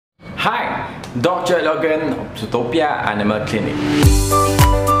Dr. Logan of Zootopia Animal Clinic.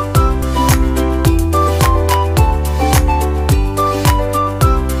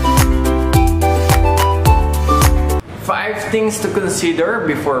 Five things to consider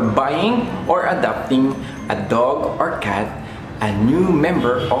before buying or adopting a dog or cat, a new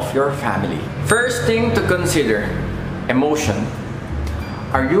member of your family. First thing to consider, emotion.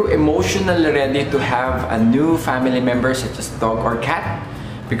 Are you emotionally ready to have a new family member such as dog or cat?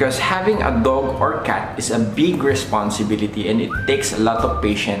 Because having a dog or cat is a big responsibility and it takes a lot of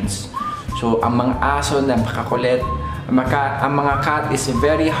patience. So, ang mga aso na makakulit, ang mga cat is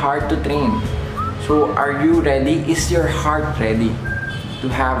very hard to train. So, are you ready? Is your heart ready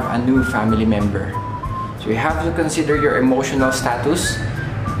to have a new family member? So, you have to consider your emotional status.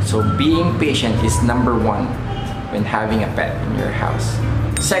 So, being patient is number one when having a pet in your house.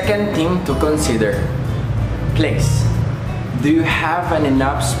 Second thing to consider, place. Do you have an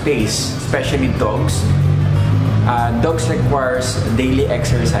enough space, especially dogs? Dogs requires daily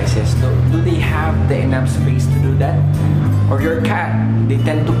exercises. Do they have the enough space to do that? Or your cat, they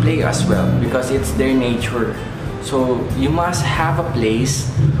tend to play as well because it's their nature. So you must have a place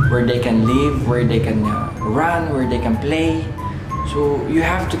where they can live, where they can run, where they can play. So you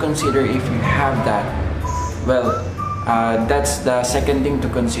have to consider if you have that. Well, that's the second thing to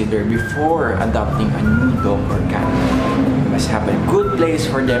consider before adopting a new dog or cat. You must have a good place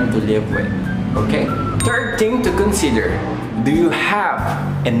for them to live with. Okay? Third thing to consider, do you have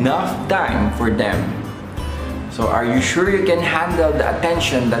enough time for them? So are you sure you can handle the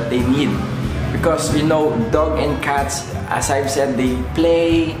attention that they need? Because you know, dog and cats, as I've said, they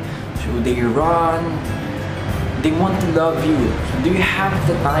play, so they run, they want to love you. So do you have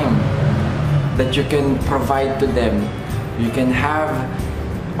the time that you can provide to them? You can have,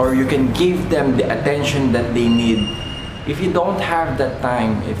 or you can give them the attention that they need. If you don't have that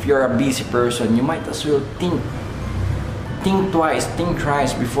time, if you're a busy person, you might as well think twice, think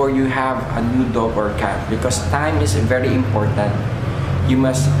thrice before you have a new dog or cat, because time is very important. You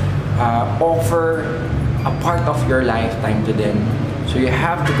must offer a part of your lifetime to them. So you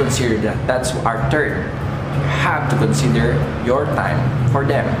have to consider that. That's our third. You have to consider your time for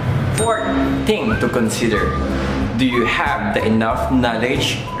them. Fourth thing to consider, do you have the enough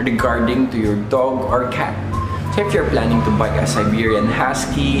knowledge regarding to your dog or cat? So if you're planning to buy a Siberian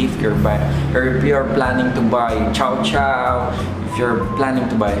Husky, if you're planning to buy Chow Chow, if you're planning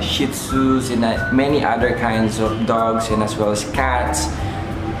to buy Shih Tzus and many other kinds of dogs and as well as cats,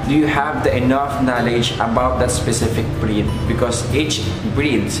 do you have the enough knowledge about that specific breed? Because each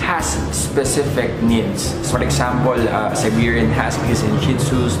breed has specific needs. For example, Siberian Huskies and Shih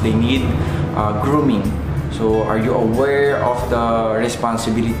Tzus, they need grooming. So are you aware of the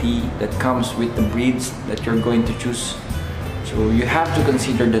responsibility that comes with the breeds that you're going to choose? So you have to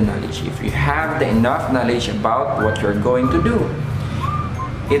consider the knowledge. If you have the enough knowledge about what you're going to do,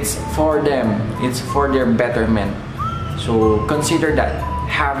 it's for them, it's for their betterment. So consider that.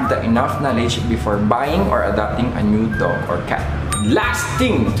 Have the enough knowledge before buying or adopting a new dog or cat. Last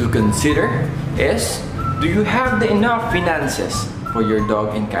thing to consider is, do you have the enough finances for your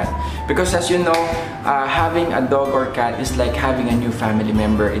dog and cat? Because as you know, having a dog or cat is like having a new family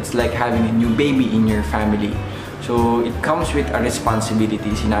member. It's like having a new baby in your family. So it comes with a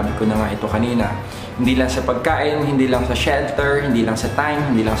responsibility. Sinabi ko na nga ito kanina. Hindi lang sa pagkain, hindi lang sa shelter, hindi lang sa time,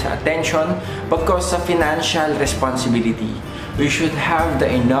 hindi lang sa attention, because sa financial responsibility. We should have the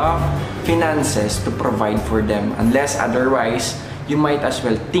enough finances to provide for them. Unless otherwise, you might as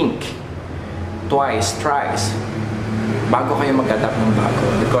well think twice, thrice bago kayo mag-adapt ng bago.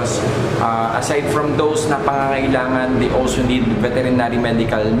 Because aside from those na pangangailangan, they also need veterinary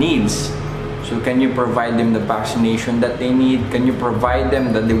medical needs. So can you provide them the vaccination that they need? Can you provide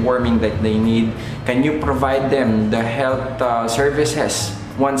them the deworming that they need? Can you provide them the health services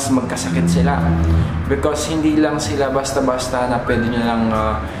once magkasakit sila? Because hindi lang sila basta-basta na pwede nyo lang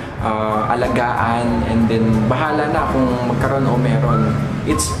alagaan and then bahala na kung magkaroon o meron.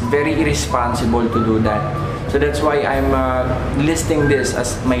 It's very irresponsible to do that. So that's why I'm listing this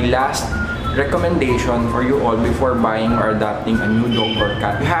as my last recommendation for you all before buying or adopting a new dog or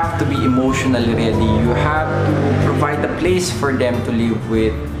cat. You have to be emotionally ready. You have to provide a place for them to live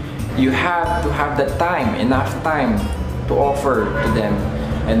with. You have to have the time, enough time to offer to them.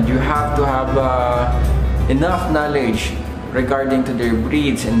 And you have to have enough knowledge regarding to their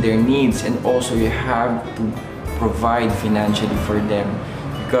breeds and their needs. And also you have to provide financially for them.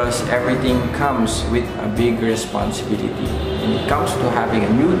 because everything comes with a big responsibility when it comes to having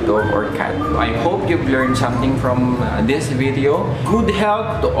a new dog or cat. I hope you've learned something from this video. Good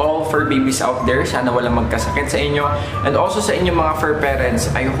health to all fur babies out there. Sana walang magkasakit sa inyo. And also sa inyong mga fur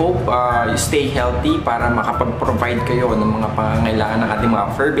parents, I hope you stay healthy para makapag-provide kayo ng mga pangangailangan ng ating mga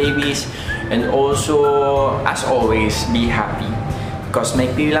fur babies. And also, as always, be happy. Because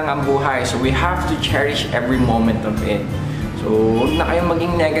maikli lang ang buhay, so we have to cherish every moment of it. So, huwag na kayong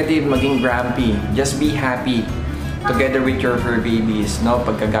maging negative, maging grumpy. Just be happy together with your fur babies. No?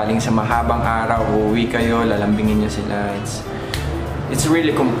 Pagkagaling sa mahabang araw, uuwi kayo, lalambingin nyo sila. It's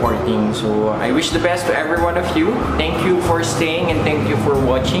really comforting. So, I wish the best to every one of you. Thank you for staying and thank you for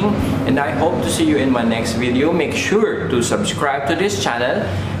watching. And I hope to see you in my next video. Make sure to subscribe to this channel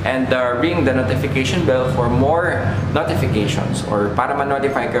and ring the notification bell for more notifications or para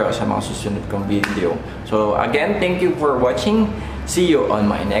ma-notify kayo sa mga susunod kong video. So, again, thank you for watching. See you on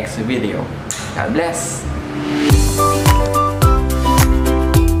my next video. God bless!